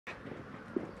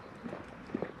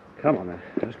Come on then,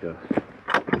 let's go.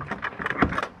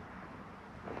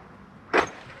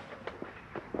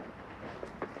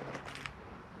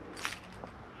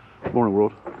 Morning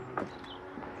world.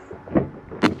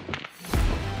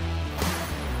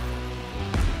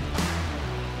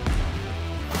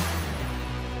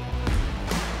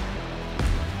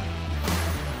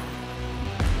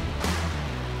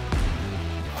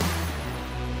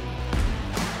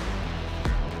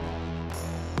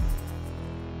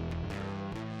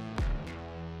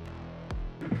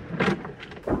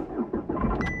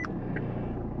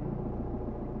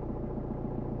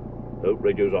 Oh,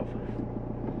 radio's off.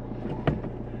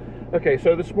 Okay,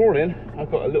 so this morning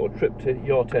I've got a little trip to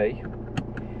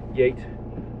Yate,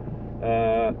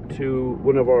 to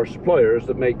one of our suppliers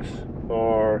that makes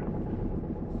our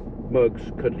mugs,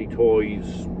 cuddly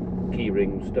toys, key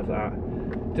rings, stuff like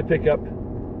that, to pick up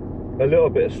a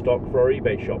little bit of stock for our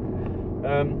eBay shop.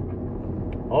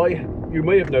 You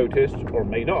may have noticed, or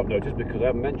may not have noticed because I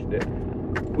haven't mentioned it,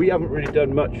 we haven't really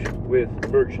done much with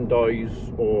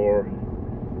merchandise or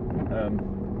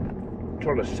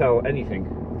trying to sell anything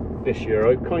this year.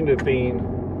 I've kind of been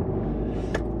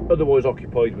otherwise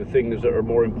occupied with things that are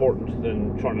more important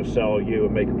than trying to sell you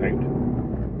and make a pound.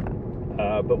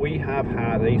 But we have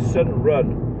had a sudden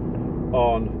run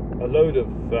on a load of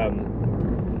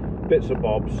bits and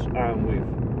bobs, and we've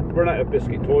run out of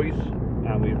Biskit toys,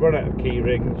 and we've run out of key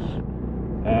rings,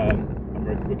 and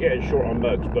we're getting short on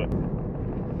mugs. But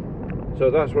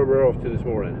so that's where we're off to this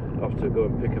morning, off to go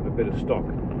and pick up a bit of stock.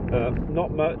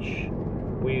 Not much.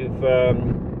 We've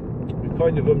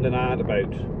kind of ummed and ahed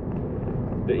about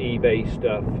the eBay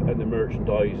stuff and the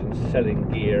merchandise and selling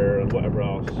gear and whatever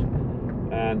else,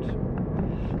 and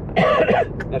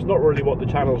that's not really what the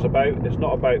channel's about. It's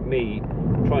not about me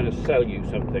trying to sell you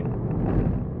something.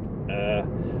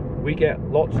 We get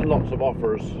lots and lots of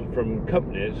offers from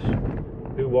companies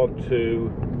who want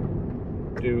to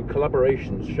do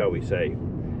collaborations, shall we say.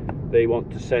 They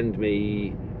want to send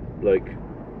me like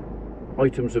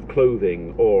items of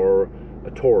clothing or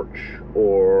a torch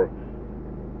or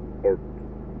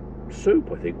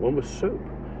soap. I think one was soap,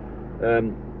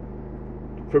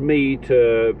 for me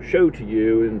to show to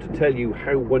you and to tell you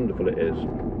how wonderful it is.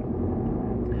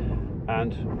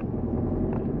 And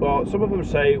well, some of them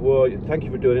say, well, thank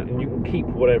you for doing it, and you can keep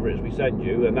whatever it is we send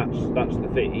you, and that's the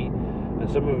fee. And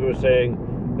some of them are saying,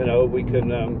 you know, we can,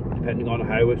 depending on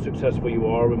how successful you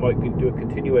are, we might do a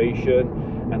continuation,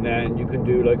 and then you can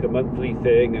do like a monthly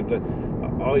thing. And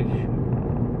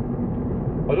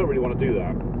I don't really want to do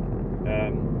that.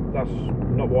 That's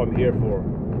not what I'm here for.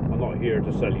 I'm not here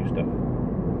to sell you stuff.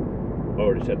 I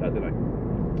already said that, didn't I?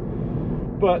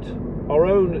 But our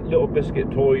own little Biskit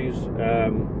toys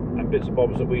and bits and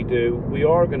bobs that we do, we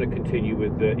are going to continue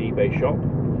with the eBay shop.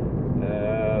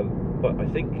 But I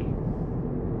think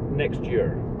next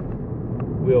year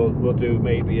we'll do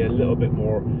maybe a little bit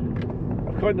more.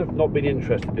 I've kind of not been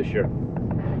interested this year,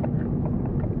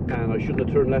 and I shouldn't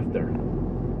have turned left there.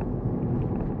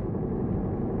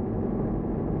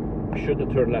 I shouldn't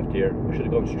have turned left here. I should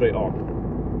have gone straight on.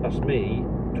 That's me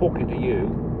talking to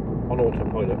you on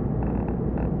autopilot.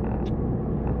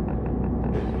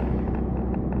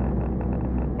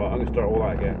 Right, I'm going to start all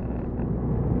that again.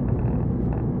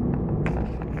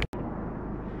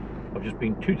 I've just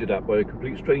been tooted at by a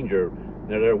complete stranger.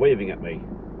 They're waving at me.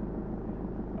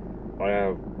 I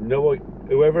have no idea.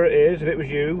 Whoever it is, if it was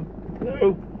you,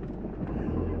 no,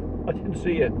 I didn't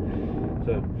see you.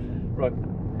 So, right,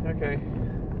 okay.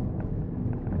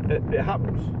 It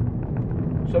happens.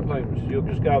 Sometimes you'll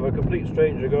just have a complete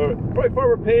stranger go right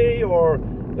forward P, or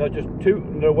they'll just toot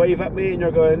and they'll wave at me, and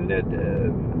you're going,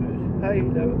 hey,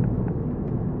 no.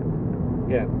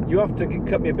 Yeah, you have to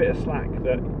cut me a bit of slack.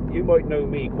 That you might know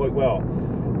me quite well,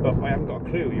 but I haven't got a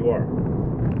clue who you are.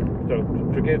 So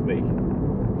forgive me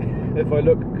if I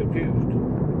look confused,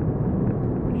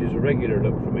 which is a regular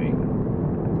look for me.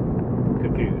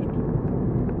 Confused.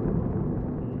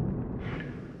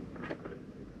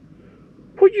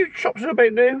 What are you chops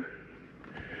about now?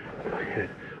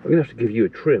 I'm going to have to give you a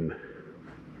trim.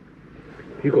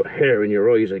 You've got hair in your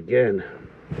eyes again.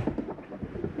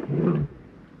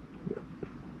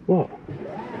 What?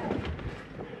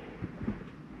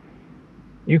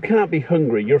 You can't be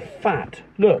hungry. You're fat.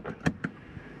 Look.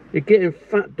 You're getting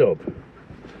fat, Dob.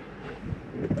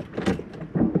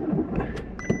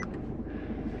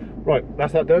 Right,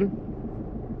 that's that done.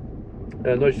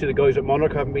 Nice to see the guys at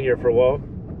Monarch. I haven't been here for a while.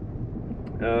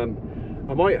 I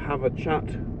might have a chat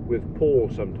with Paul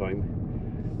sometime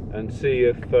and see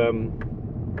if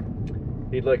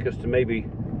he'd like us to maybe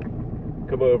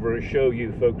come over and show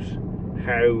you folks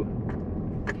how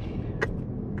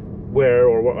where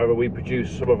or whatever we produce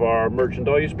some of our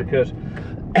merchandise, because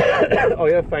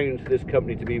I have found this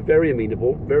company to be very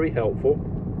amenable, very helpful.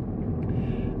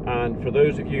 And for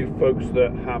those of you folks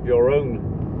that have your own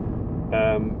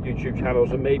YouTube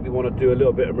channels and maybe want to do a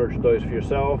little bit of merchandise for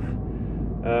yourself,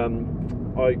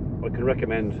 I can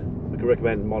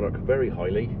recommend Monarch very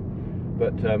highly.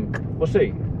 But we'll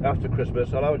see. After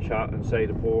Christmas, I'll have a chat and say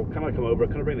to Paul, can I come over?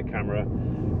 Can I bring the camera?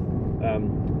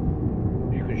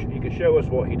 You can show us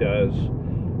what he does.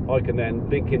 I can then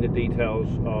link in the details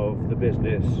of the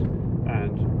business,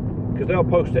 and because they'll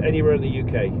post it anywhere in the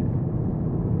UK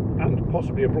and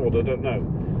possibly abroad, I don't know.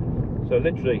 So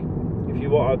literally, if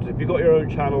you've got your own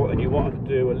channel and you wanted to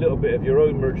do a little bit of your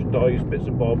own merchandise, bits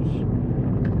and bobs,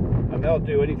 and they'll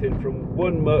do anything from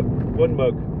one mug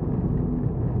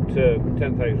to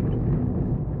 10,000,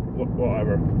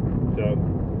 whatever. So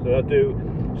they'll do.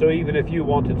 So even if you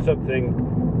wanted something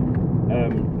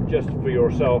just for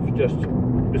yourself, just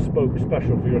bespoke,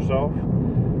 special for yourself,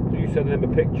 so you send them a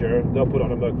picture, they'll put it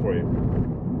on a mug for you.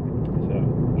 So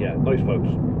yeah, nice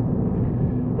folks.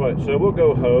 Right, so we'll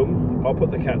go home. I'll put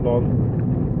the kettle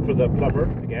on for the plumber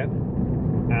again,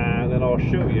 and then I'll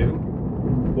show you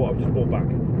what I've just brought back.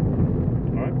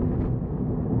 Alright,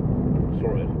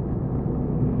 sorted.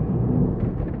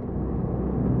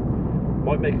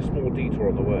 Might make a small detour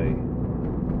on the way.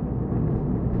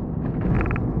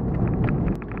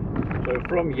 So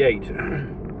from Yate,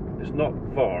 it's not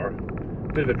far,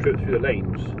 a bit of a trip through the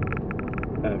lanes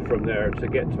from there to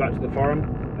get back to the farm,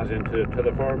 as in to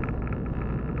the farm.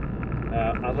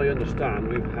 As I understand,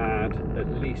 we've had at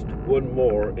least one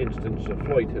more instance of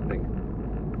fly tipping.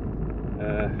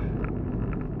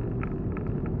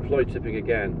 Fly tipping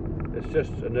again. It's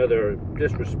just another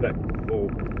disrespectful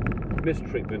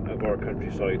mistreatment of our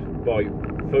countryside by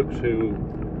folks who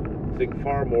think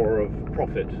far more of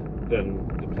profit than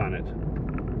the planet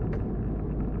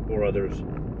or others.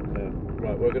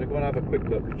 Right, we're going to go and have a quick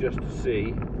look just to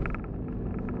see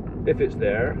if it's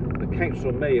there. The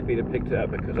council may have been and picked it up,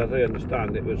 because as I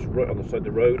understand it was right on the side of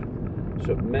the road,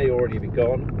 so it may already be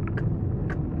gone.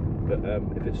 But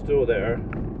if it's still there,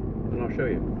 then I'll show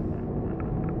you.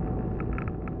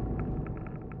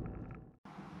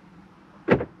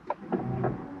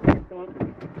 Come on.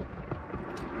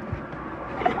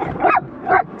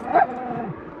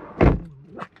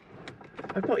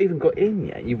 I've not even got in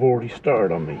yet, you've already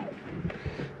started on me.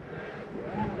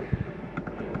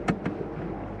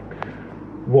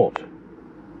 What?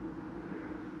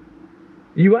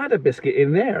 You had a biscuit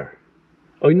in there.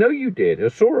 I know you did. I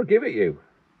saw her give it you.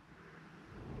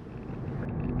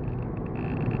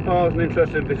 Oh, it was an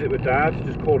interesting visit with Dad.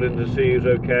 Just called in to see he was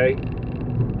okay.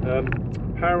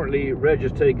 Apparently Reg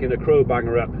has taken a crow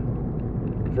banger up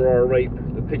for our rape.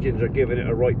 The pigeons are giving it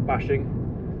a right bashing.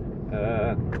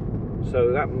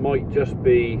 So that might just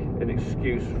be an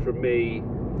excuse for me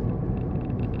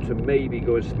to maybe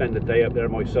go and spend a day up there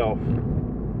myself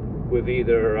with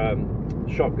either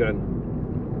shotgun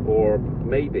or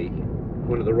maybe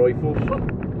one of the rifles.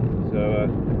 So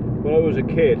when I was a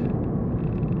kid,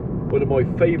 one of my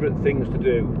favourite things to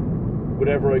do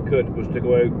whenever I could was to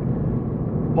go out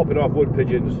popping off wood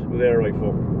pigeons with air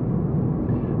rifle.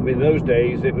 I mean, in those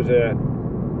days it was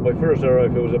my first air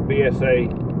rifle was a BSA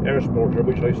Air Sporter,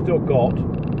 which I still got.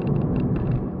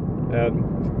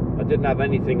 I didn't have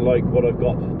anything like what I've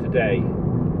got today.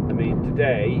 I mean,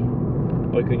 today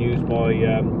I can use my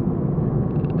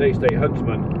Daystate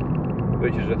Huntsman,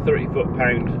 which is a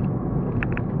 30-foot-pound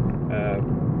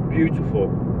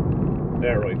beautiful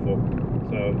air rifle.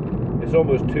 So it's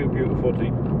almost too beautiful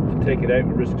to take it out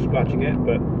and risk scratching it,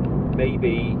 but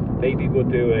maybe we'll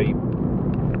do a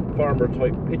farmer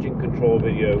type pigeon control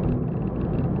video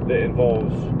that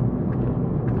involves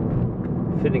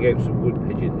thinning out some wood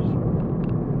pigeons.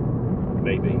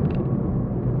 Maybe.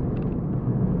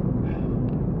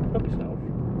 Help yourself.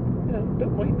 You know,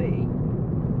 don't mind me.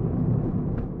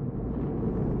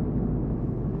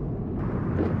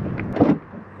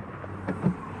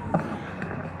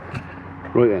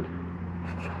 Right then.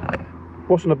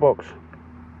 What's in the box?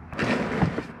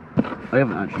 I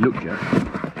haven't actually looked yet.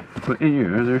 But in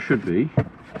here there should be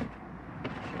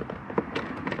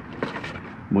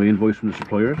my invoice from the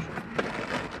suppliers,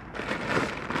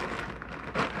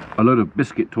 a load of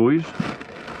Biskit toys,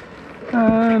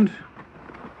 and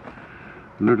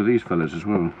a load of these fellas as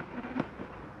well.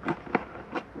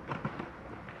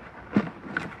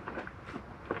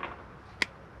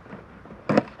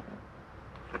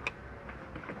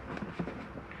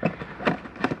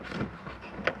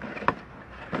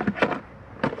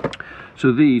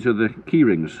 So these are the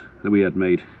keyrings that we had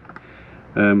made.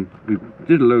 We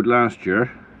did a load last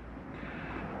year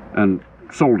and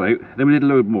sold out. Then we did a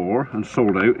load more and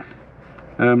sold out.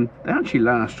 They actually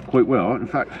last quite well. In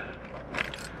fact,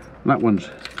 that one's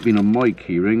been on my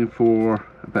keyring for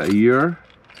about a year.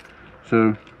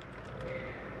 So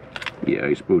yeah,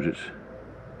 I suppose it's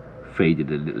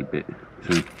faded a little bit.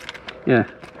 So yeah.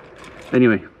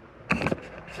 Anyway,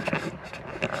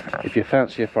 if you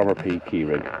fancy a Farmer P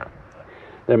keyring,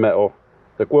 they're metal,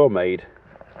 they're well made,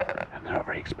 and they're not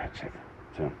very expensive.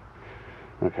 So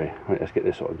okay, right, let's get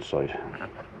this on the side.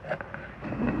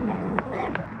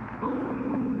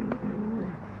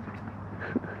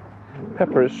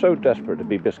 Pepper is so desperate to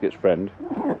be Biskit's friend,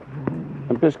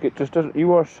 and Biskit just doesn't.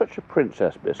 You are such a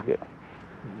princess, Biskit,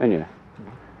 and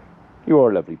you are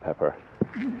a lovely Pepper.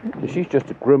 And she's just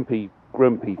a grumpy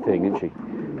thing, isn't she?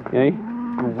 Eh?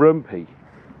 Grumpy.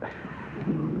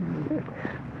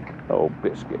 Oh,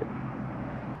 Biskit.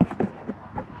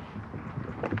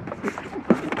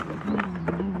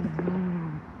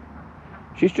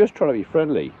 She's just trying to be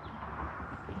friendly,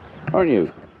 aren't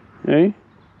you? Eh?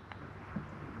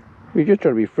 You're just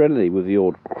trying to be friendly with the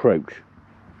old crouch.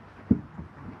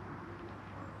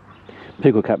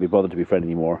 Pickle can't be bothered to be friendly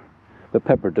anymore, but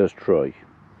Pepper does try,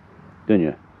 don't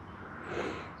you?